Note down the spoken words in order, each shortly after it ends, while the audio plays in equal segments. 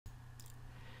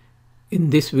In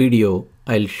this video,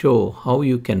 I'll show how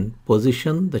you can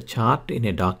position the chart in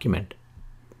a document.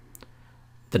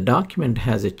 The document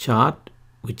has a chart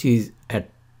which is at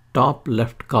top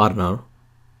left corner.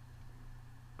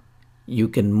 You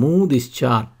can move this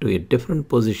chart to a different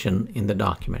position in the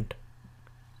document.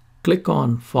 Click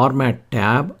on Format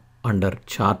tab under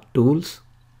Chart Tools.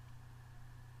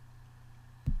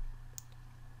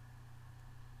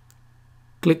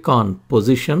 Click on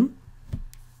Position.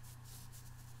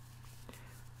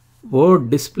 Word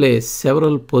displays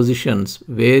several positions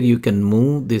where you can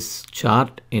move this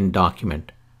chart in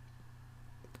document.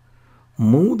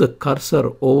 Move the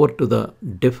cursor over to the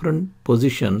different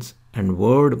positions and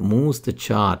Word moves the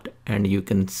chart, and you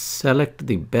can select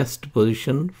the best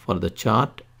position for the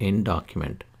chart in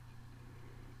document.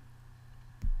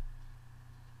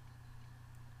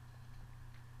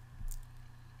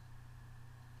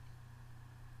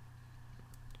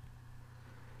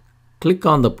 Click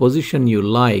on the position you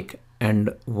like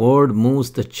and Word moves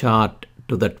the chart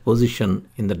to that position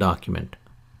in the document.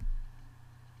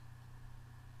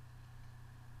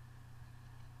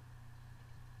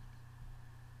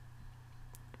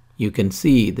 You can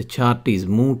see the chart is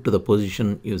moved to the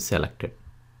position you selected.